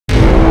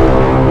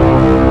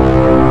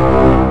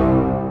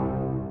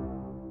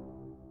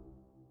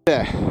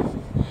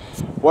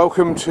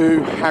Welcome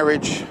to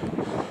Harwich.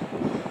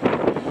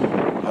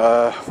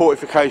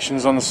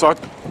 Fortifications on the side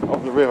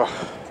of the river.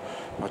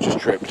 I just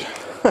tripped.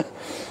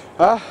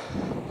 Now,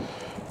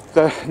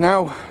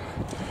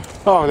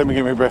 let me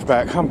get my breath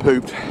back. I'm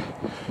pooped.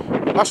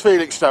 That's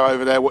Felixstowe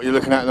over there, what you're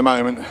looking at the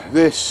moment.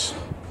 This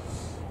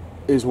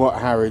is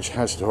what Harwich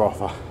has to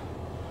offer.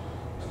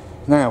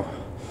 Now,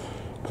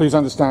 please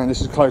understand, this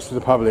is close to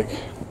the public.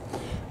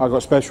 I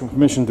got special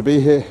permission to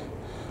be here,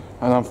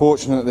 and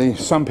unfortunately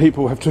some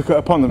people have took it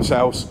upon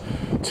themselves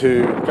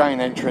to gain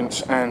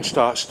entrance and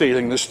start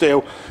stealing the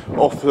steel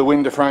off the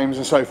window frames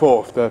and so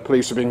forth. The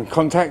police have been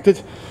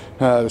contacted,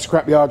 the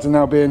scrapyards are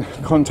now being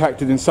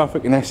contacted in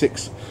Suffolk and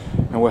Essex,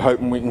 and we're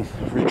hoping we can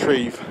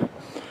retrieve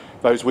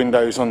those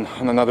windows on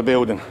another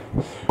building.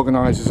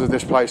 Organisers of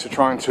this place are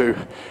trying to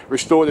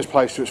restore this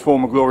place to its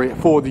former glory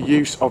for the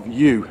use of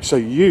you, so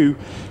you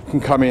can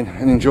come in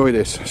and enjoy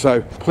this.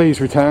 So please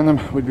return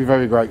them, we'd be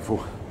very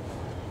grateful.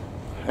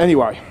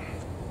 Anyway,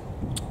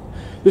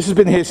 this has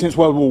been here since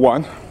World War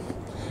I.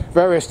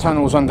 Various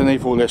tunnels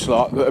underneath all this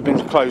lot that have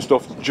been closed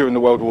off during the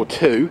World War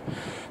II.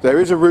 There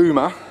is a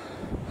rumour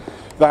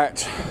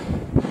that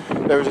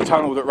there is a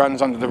tunnel that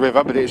runs under the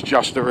river, but it's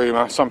just a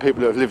rumour. Some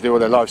people that have lived here all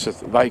their lives said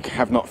they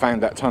have not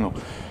found that tunnel.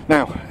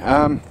 Now,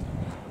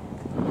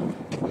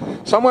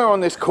 somewhere on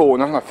this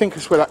corner, and I think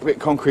it's where that bit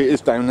of concrete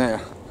is down there,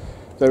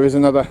 there is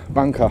another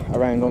bunker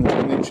around on the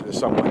peninsula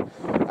somewhere,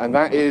 and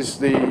that is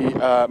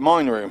the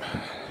mine room,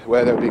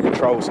 where there would be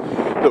controls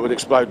that would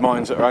explode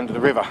mines that are under the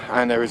river.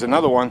 And there is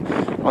another one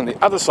on the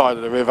other side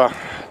of the river.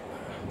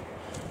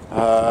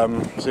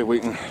 See if we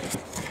can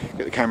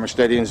get the camera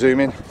steady and zoom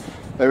in.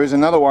 There is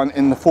another one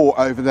in the fort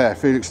over there,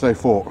 Felixstowe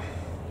Fort,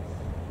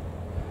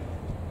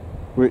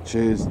 which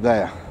is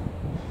there.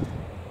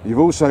 You've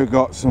also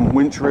got some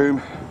winch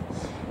room,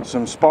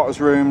 some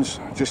spotters rooms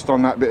just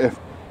on that bit of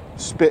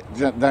spit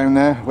down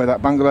there where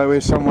that bungalow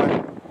is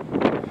somewhere.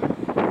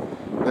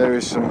 There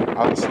is some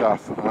other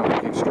stuff,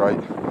 I'll keep straight.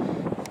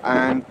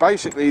 And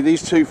basically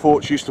these two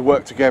forts used to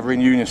work together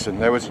in unison.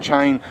 There was a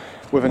chain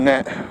with a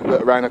net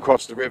that ran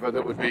across the river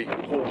that would be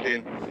hauled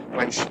in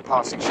when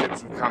passing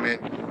ships would come in.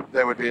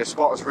 There would be a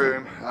spotter's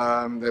room,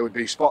 there would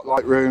be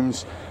spotlight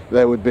rooms,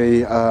 there would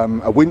be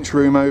a winch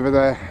room over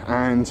there,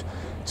 and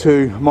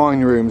two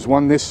mine rooms,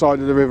 one this side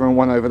of the river and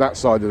one over that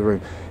side of the room.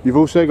 You've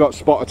also got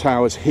spotter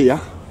towers here,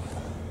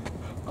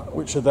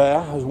 which are there.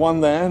 There's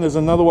one there and there's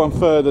another one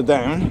further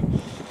down.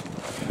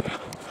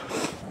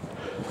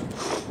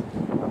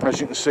 As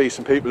you can see,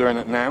 some people are in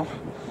it now.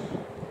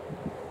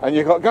 And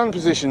you've got gun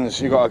positions.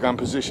 You've got a gun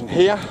position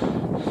here,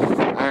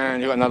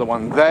 and you've got another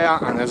one there,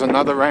 and there's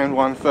another round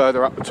one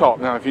further up the top.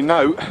 Now if you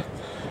note,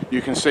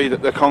 you can see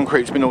that the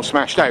concrete's been all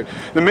smashed out.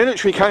 The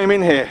military came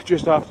in here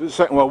just after the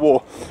Second World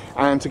War,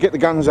 and to get the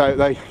guns out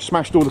they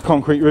smashed all the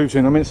concrete roofs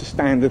in. I mean, it's a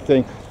standard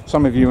thing,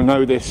 some of you will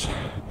know this.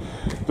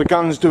 The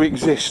guns do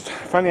exist.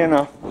 Funny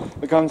enough,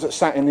 the guns that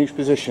sat in these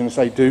positions,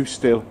 they do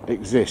still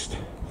exist.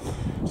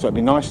 So it'd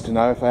be nice to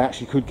know if they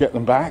actually could get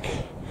them back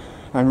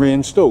and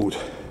reinstalled.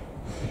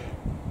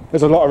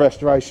 There's a lot of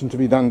restoration to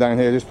be done down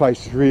here. This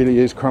place really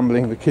is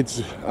crumbling. The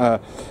kids, the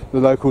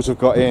locals have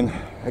got in,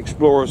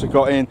 explorers have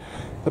got in.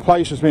 The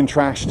place has been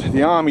trashed.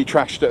 The army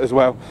trashed it as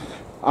well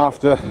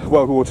after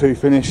World War II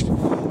finished.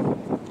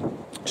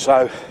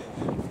 So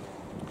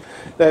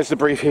there's the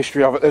brief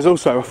history of it. There's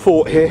also a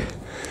fort here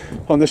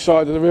on this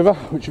side of the river,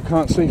 which you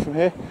can't see from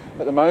here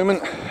at the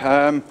moment.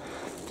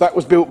 That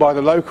was built by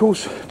the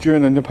locals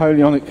during the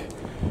Napoleonic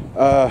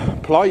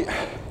plight.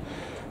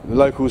 The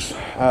locals,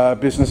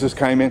 businesses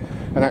came in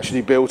and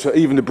actually built it.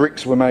 Even the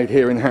bricks were made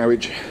here in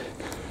Harwich,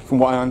 from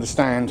what I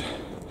understand.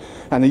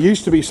 And there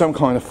used to be some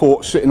kind of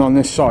fort sitting on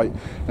this site,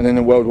 and then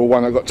in World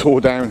War I it got tore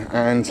down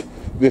and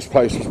this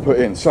place was put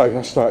in. So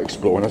let's start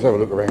exploring. Let's have a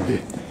look around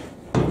here.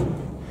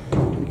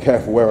 Be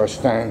careful where I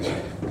stand.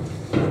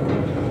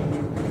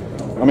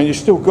 I mean, you've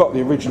still got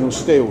the original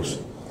steels,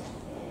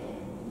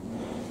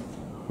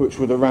 which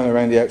would have run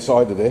around the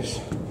outside of this,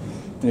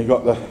 and you've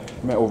got the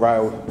metal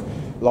rail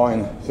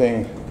line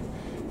thing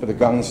for the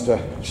guns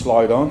to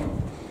slide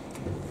on.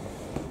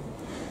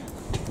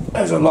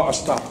 There's a lot of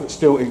stuff that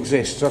still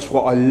exists. That's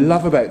what I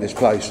love about this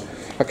place.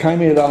 I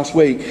came here last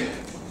week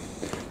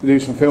to do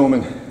some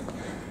filming,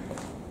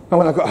 and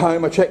when I got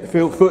home I checked the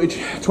field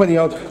footage, 20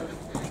 odd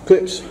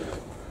clips,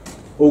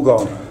 all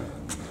gone,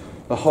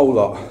 the whole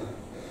lot.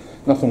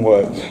 Nothing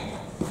worked.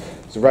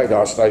 There's a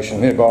radar station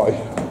nearby.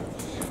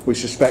 We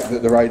suspect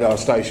that the radar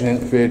station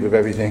interfered with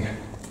everything.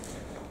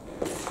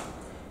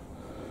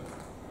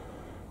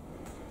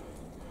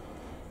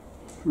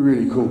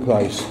 Really cool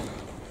place.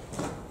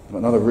 Got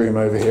another room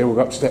over here. We'll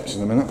go up steps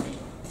in a minute.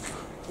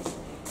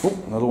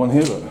 Oh, another one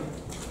here, look.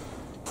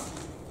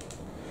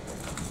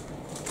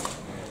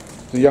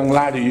 The young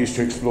lad who used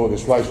to explore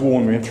this place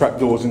warned me of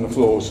trapdoors in the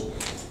floors.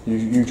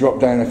 You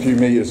drop down a few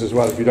metres as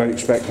well if you don't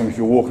expect them, if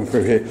you're walking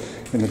through here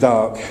in the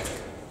dark.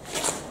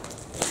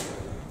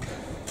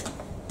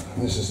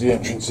 This is the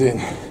entrance in,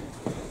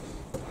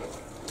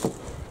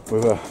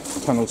 with a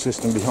tunnel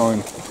system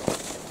behind,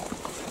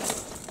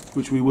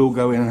 which we will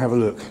go in and have a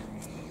look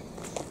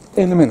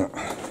in a minute.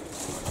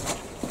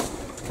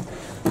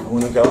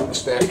 want to go up the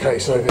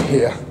staircase over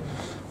here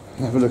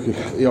and have a look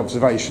at the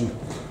observation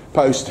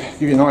post,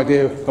 give you an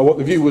idea of what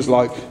the view was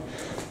like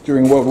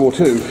during World War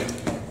II.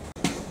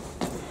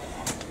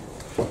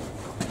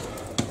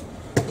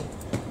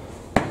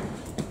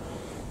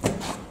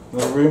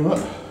 Another room,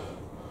 look.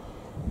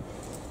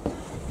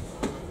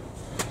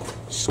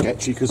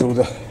 Sketchy because all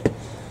the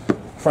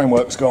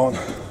framework's gone.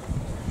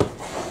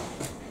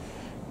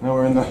 Now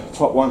we're in the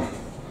top one.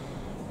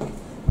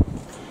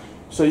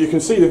 So you can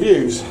see the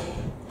views.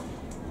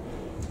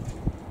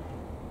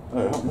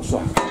 Oh, what's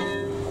that?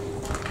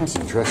 That's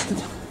interesting.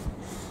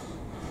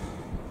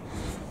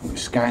 We're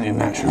scanning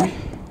naturally.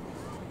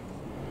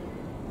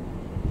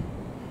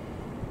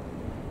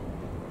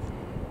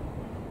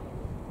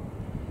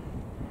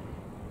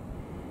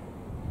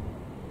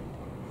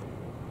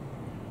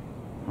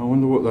 I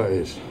wonder what that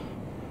is.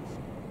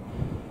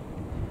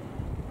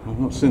 I've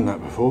not seen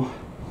that before.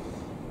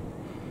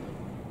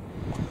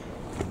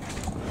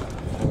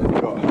 And then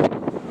we've got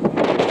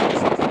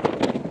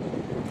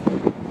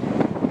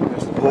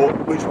there's the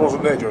port, which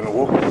wasn't there during the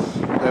war.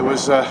 There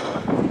was oh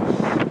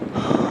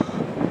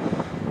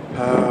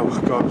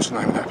God, what's the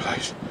name of that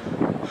place?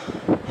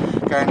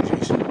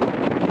 Ganges,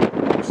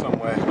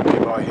 somewhere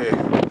nearby here.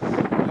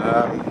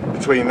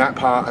 Between that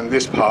part and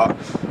this part,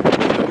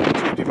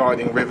 two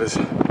dividing rivers.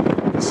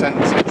 The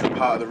central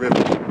part of the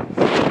river,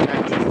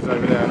 Ganges was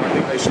over there, and I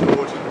think they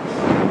stored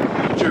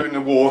during the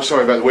war.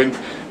 Sorry about the wind.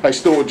 They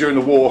stored during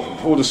the war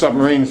all the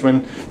submarines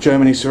when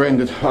Germany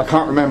surrendered. I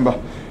can't remember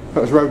if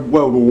it was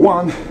World War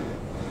I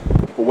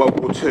or World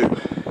War II.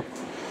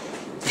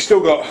 You've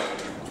still got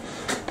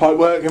pipe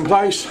work in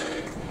place.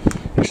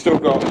 You've still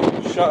got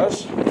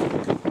shutters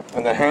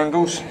and the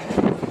handles.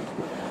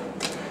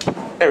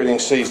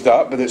 Everything's seized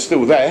up, but it's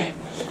still there.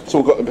 It's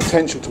all got the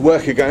potential to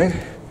work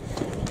again.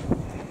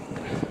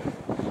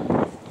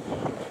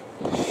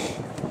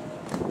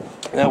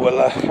 Now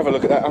we'll have a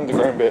look at that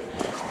underground bit.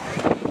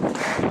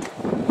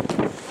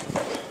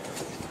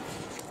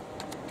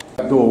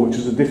 That door, which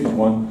is a different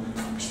one,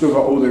 still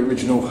got all the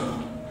original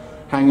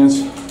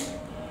hangers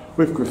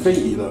with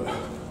graffiti, look.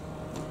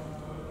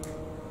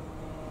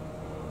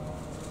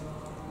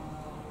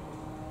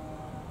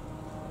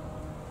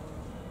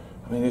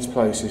 I mean, this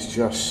place is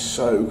just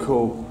so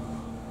cool.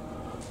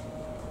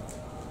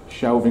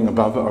 Shelving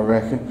above it, I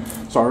reckon.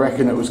 So I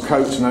reckon it was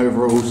coats and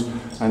overalls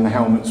and the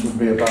helmets would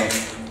be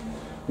above.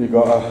 You've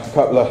got a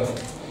couple of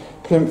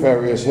plinth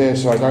areas here,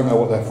 so I don't know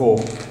what they're for.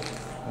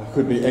 It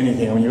could be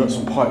anything. I mean, you've got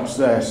some pipes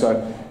there,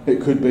 so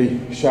it could be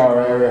shower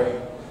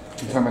area,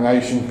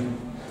 contamination,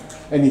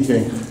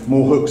 anything.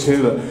 More hooks here.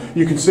 Look,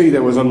 you can see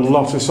there was a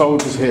lot of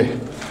soldiers here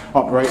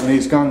operating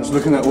these guns.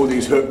 Looking at all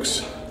these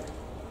hooks,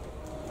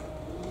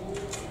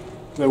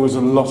 there was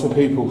a lot of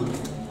people.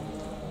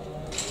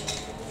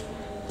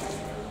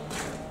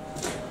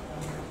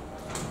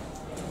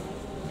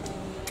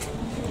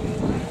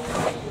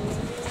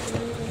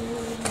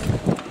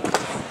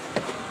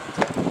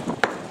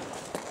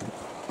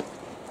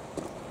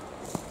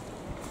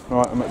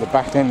 Right, I'm at the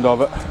back end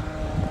of it,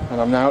 and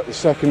I'm now at the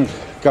second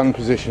gun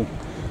position.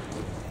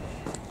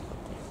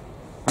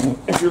 And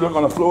if you look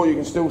on the floor, you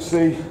can still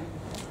see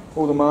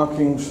all the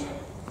markings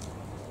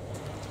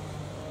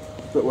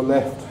that were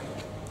left.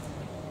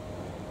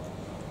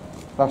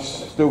 That's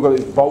still got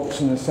its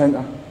bolts in the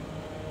centre.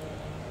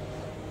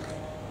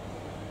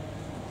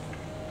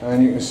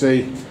 And you can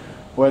see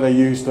where they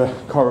used the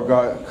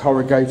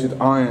corrugated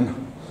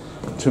iron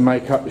to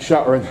make up the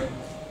shuttering.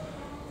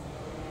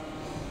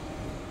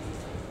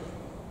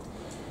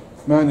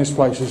 Man, this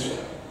place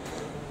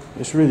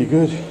it's really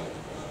good.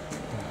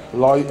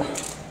 Light.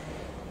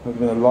 There's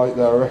been a light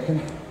there, I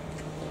reckon.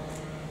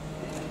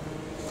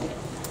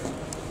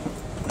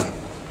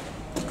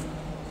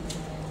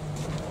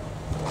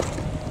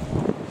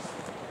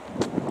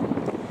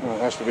 Well, there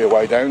has to be a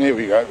way down. Here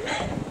we go.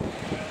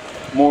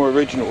 More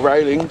original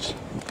railings.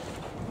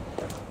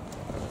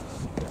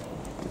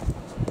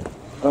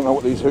 Don't know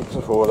what these hooks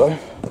are for though.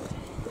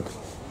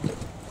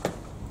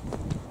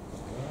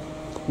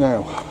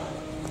 Now,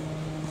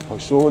 I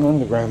saw an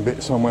underground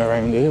bit somewhere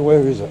around here. Where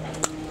is it?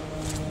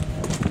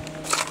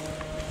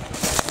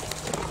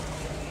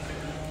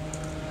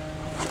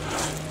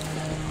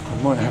 I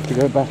might have to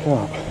go back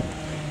up.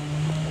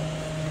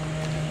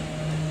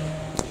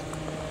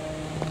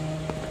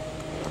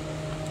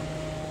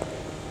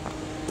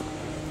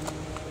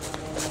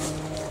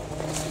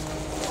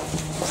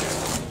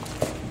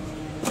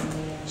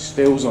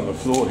 Stills on the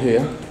floor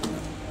here.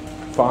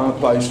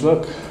 Fireplace,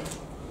 look.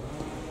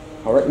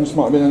 I reckon this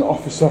might have been an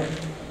officer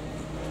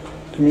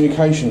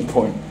communications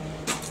point.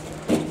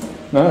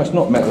 No, it's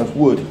not metal, it's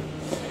wood.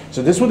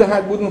 So this would have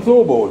had wooden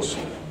floorboards.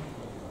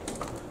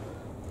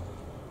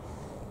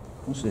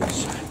 What's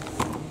this?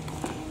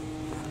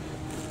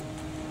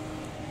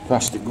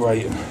 Plastic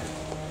grating.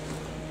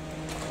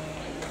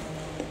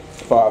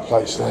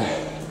 Fireplace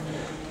there.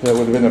 There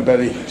would have been a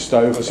belly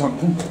stove or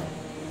something.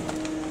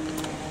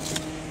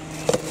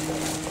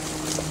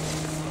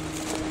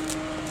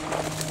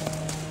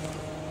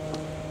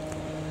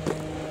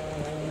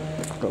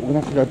 But we're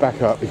going to have to go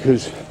back up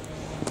because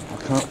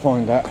Can't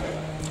find that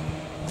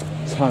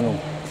tunnel.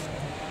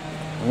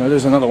 I know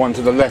there's another one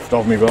to the left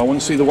of me, but I want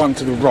to see the one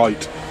to the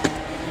right.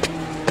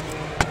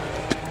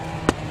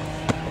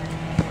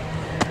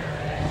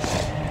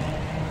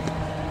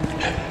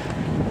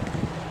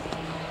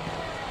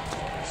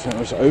 So it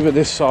was over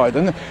this side,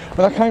 and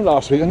when I came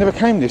last week I never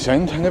came this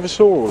end, I never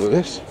saw all of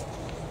this.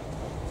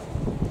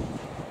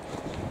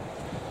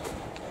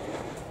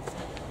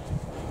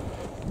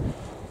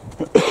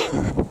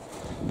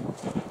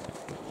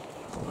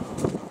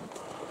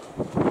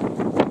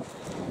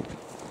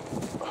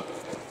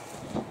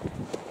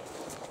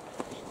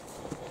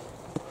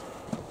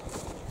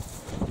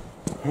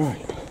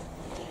 Right.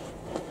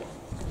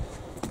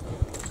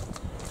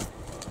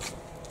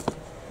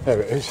 There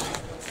it is.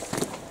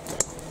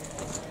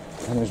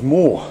 And there's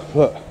more.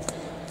 Look,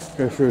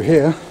 go through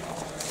here.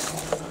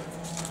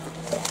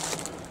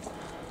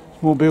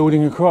 More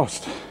building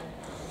across.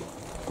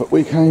 But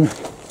we came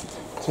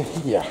to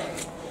here.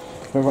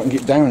 Whether I can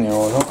get down here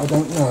or not, I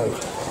don't know.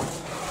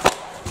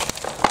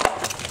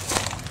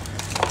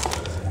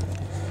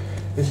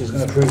 This is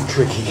going to prove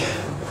tricky.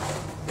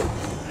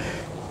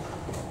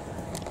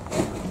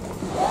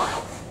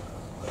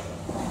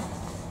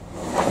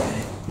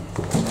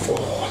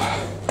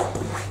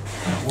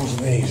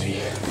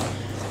 Easy.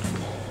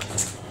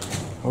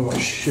 I've got a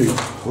chute.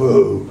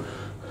 Whoa.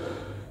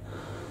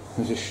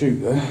 There's a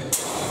chute there.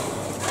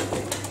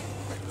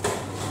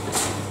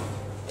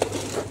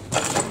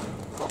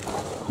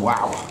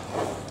 Wow.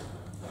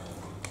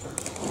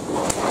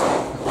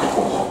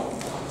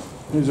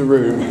 Here's a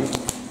room.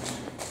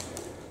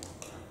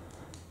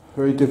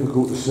 Very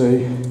difficult to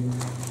see.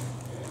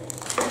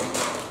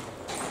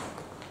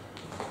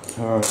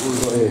 Alright, what have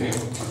we got here?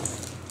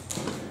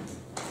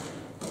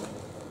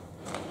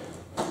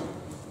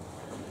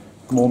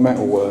 More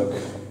metal work.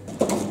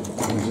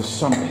 And there's a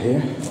sump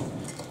here.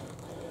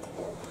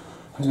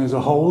 And there's a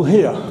hole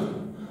here.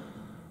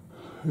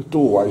 The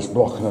doorway's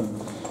blocking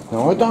it.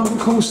 Now I don't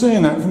recall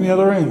seeing that from the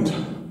other end.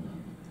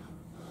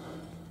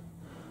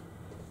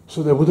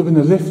 So there would have been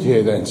a lift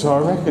here then. So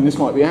I reckon this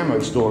might be ammo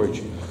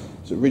storage.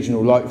 It's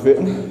original light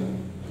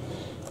fitting.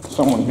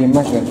 Someone's been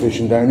magnet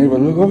fishing down here by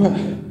the look of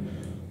it.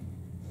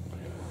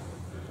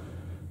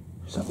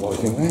 Is that what I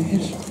think that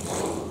is?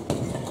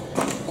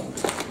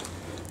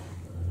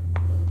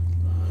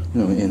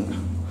 No, it isn't.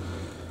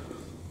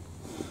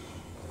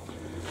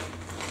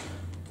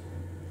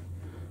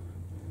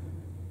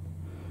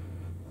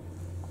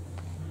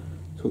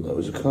 Thought that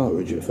was a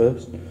cartridge at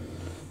first.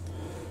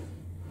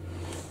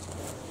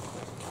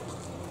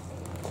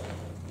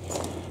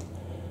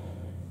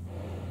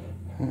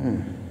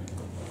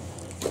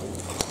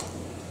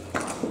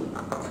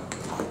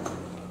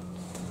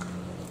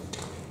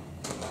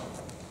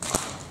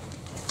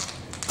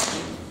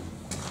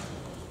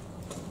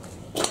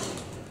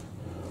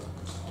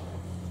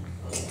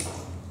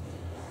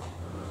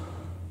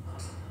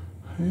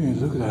 Hey,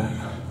 look at that.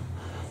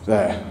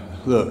 There,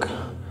 look.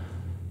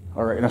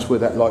 I reckon that's where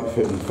that light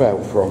fitting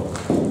fell from.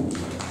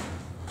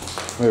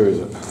 Where is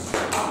it?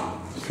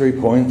 3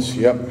 points,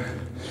 yep.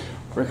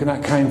 I reckon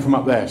that came from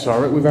up there. So I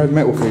reckon we've had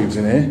metal thieves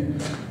in here,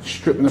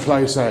 stripping the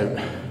place out.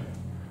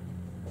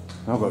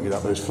 I've got to get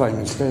up those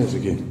flaming stairs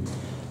again.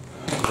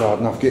 It's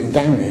hard enough getting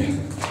down here.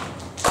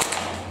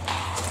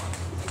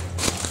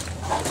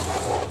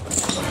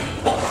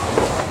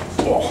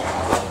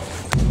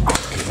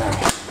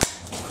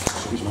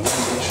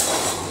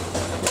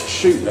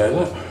 Shoot there,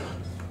 look.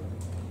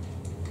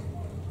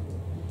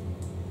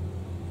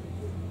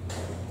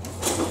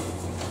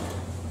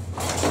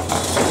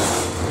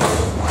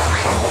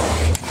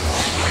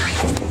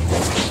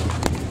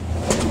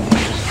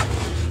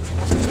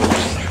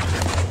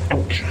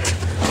 Ouch.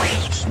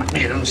 Smack me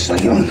head on the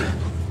second one.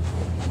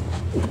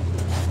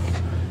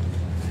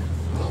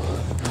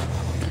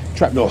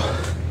 Trapdoor.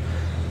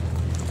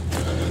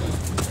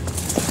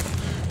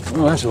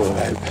 Oh, that's all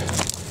about.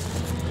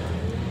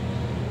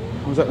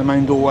 Was that the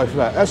main doorway for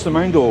that? That's the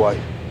main doorway.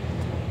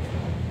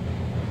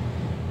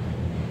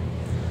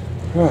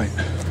 Right.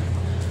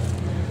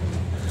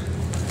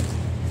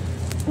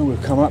 Well,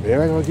 we've come up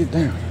here. How do I get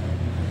down?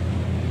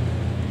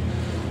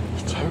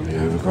 It's totally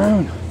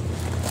overgrown.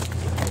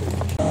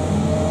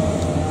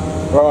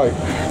 Right.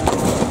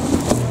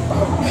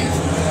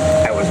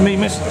 That was me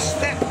missing a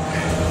step.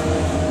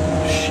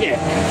 Shit.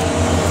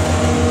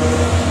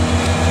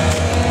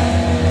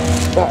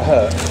 That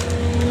hurt.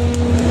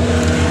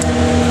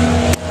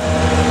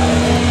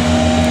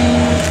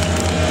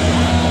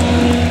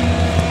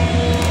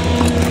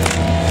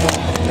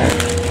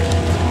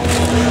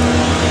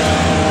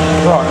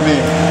 Right, I'm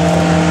in.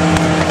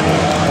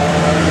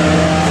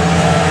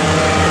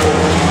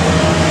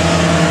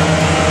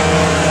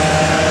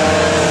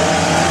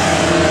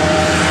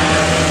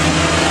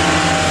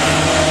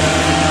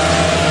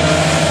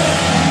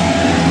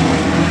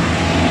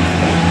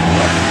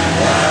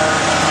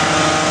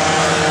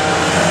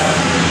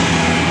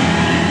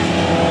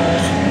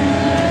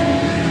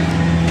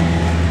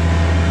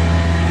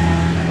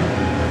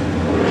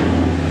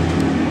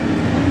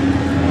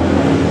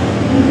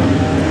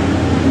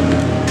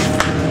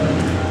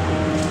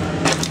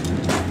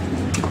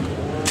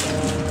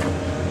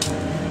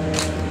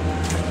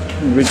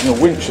 The original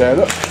winch there,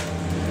 look.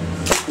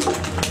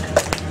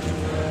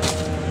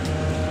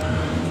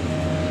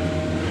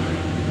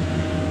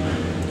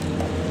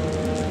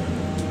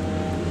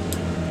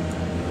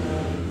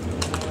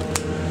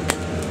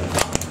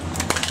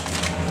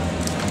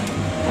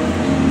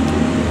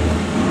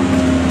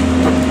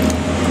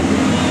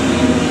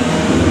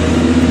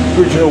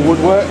 Original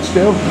woodwork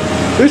still.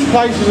 This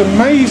place is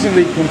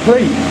amazingly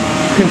complete,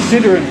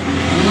 considering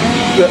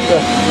that the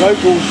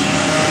locals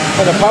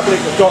and the public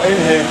have got in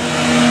here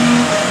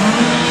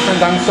and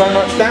done so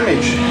much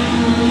damage.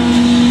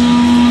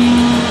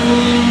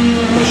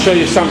 I'm going to show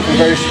you something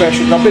very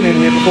special. I've been in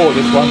here before,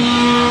 this one.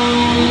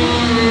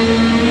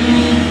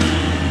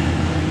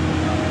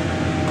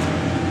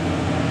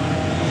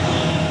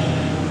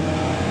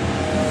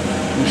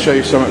 I'm going to show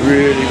you something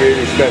really,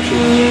 really special.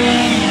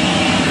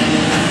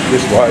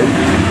 This way.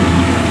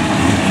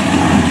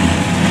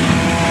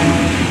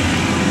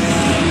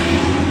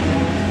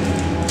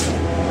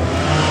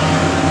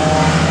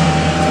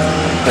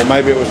 Or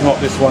maybe it was not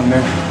this one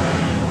then.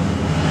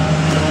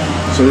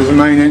 So there's a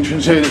main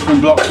entrance here that's been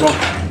blocked off.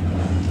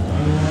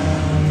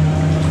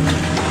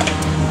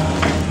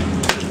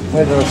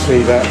 Where did I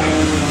see that?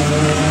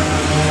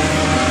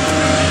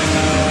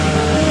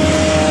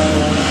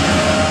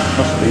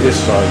 Must be this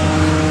side.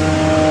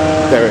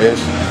 There it is.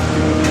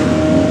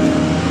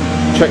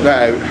 Check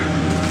that out.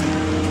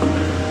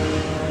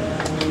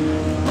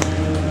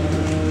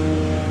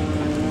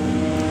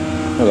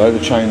 Hello, the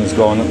chain is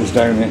gone that was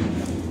down there.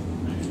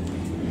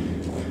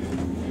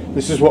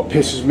 This is what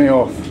pisses me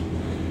off.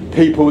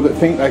 People that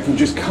think they can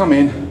just come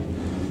in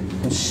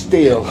and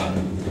steal,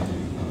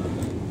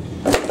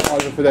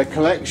 either for their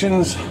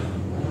collections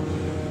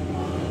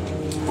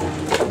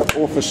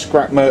or for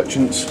scrap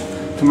merchants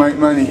to make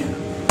money.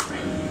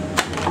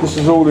 This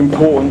is all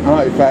important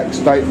artifacts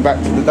dating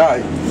back to the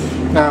day.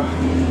 Now,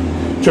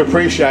 to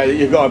appreciate it,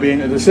 you've got to be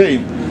into the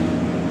scene,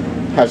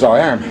 as I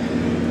am.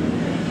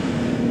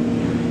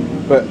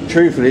 But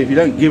truthfully, if you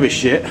don't give a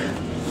shit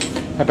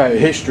about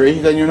history,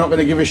 then you're not going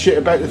to give a shit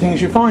about the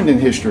things you find in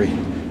history.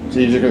 So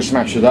you're just going to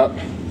smash it up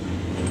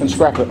and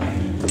scrap it.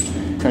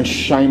 And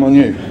shame on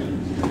you.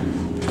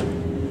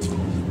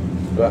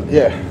 But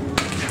yeah,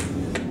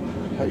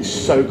 that is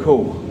so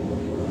cool.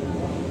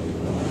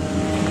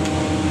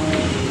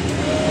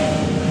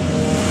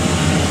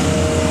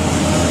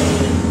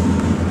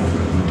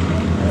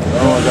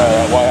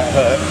 That way it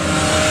hurt.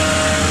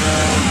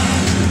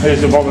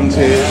 Here's the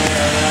volunteers.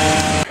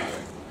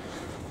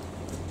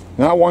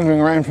 Now wandering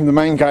around from the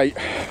main gate,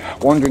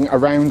 wandering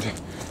around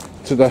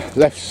to the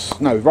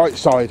right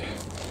side,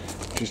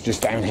 which is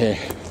just down here.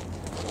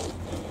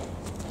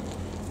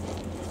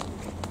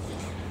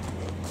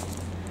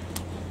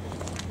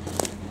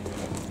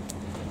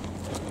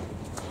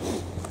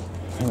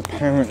 And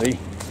apparently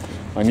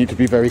I need to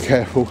be very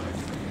careful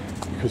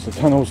because the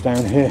tunnels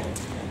down here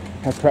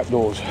have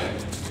trapdoors.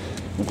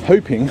 I'm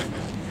hoping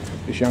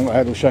this young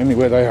lad will show me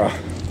where they are.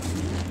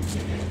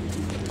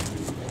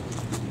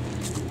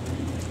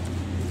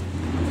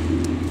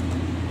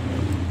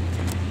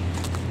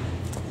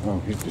 Oh,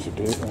 he's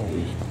disappeared. Oh,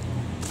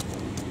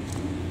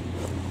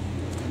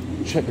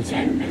 check this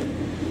out.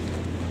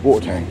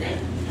 Water tank.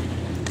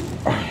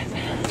 Right.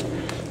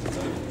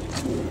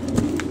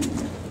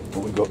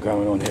 What we've got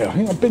going on here? I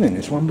think I've been in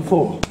this one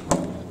before.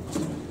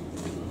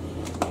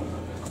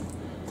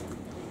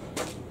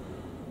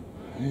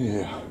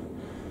 Yeah.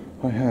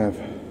 I have.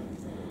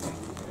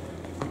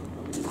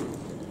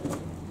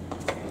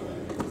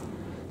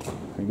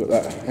 You've got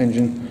that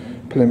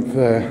engine plinth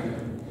there.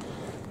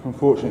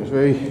 Unfortunately, it's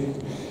very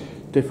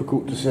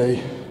difficult to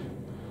see.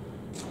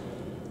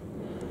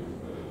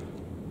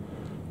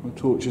 My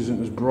torch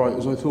isn't as bright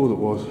as I thought it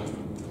was.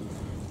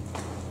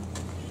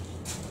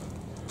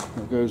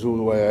 It goes all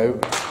the way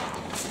out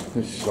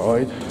this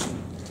side.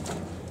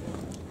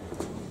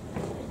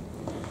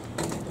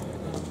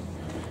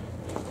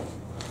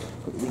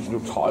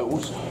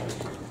 Tiles.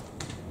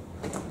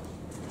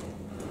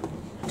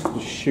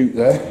 Just shoot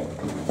there.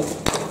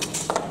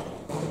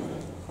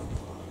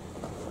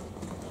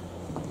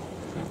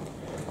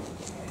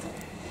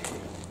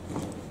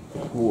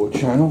 Water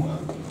channel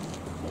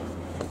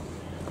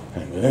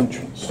and an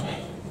entrance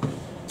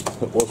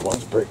that was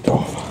once bricked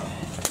off.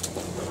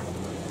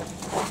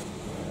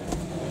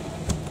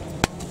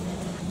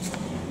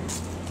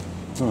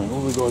 Right, what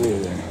have we got here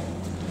then?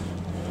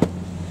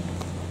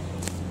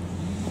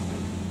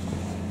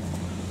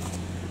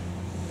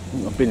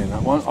 I've been in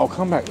that one. I'll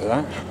come back to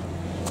that.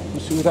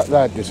 Let's see where that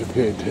lad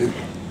disappeared to.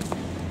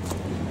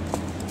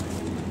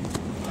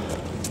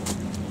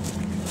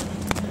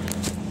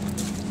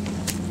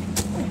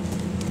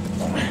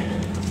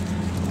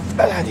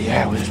 Bloody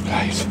hell, this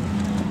place.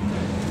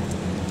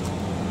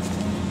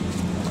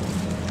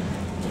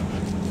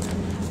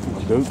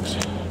 My goops.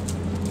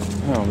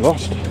 Now I'm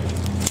lost.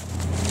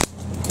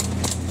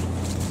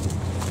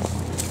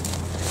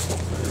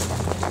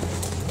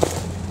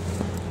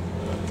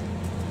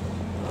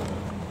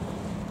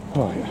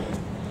 Oh yeah.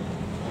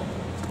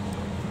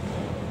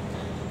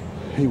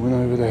 He went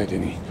over there,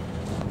 didn't he?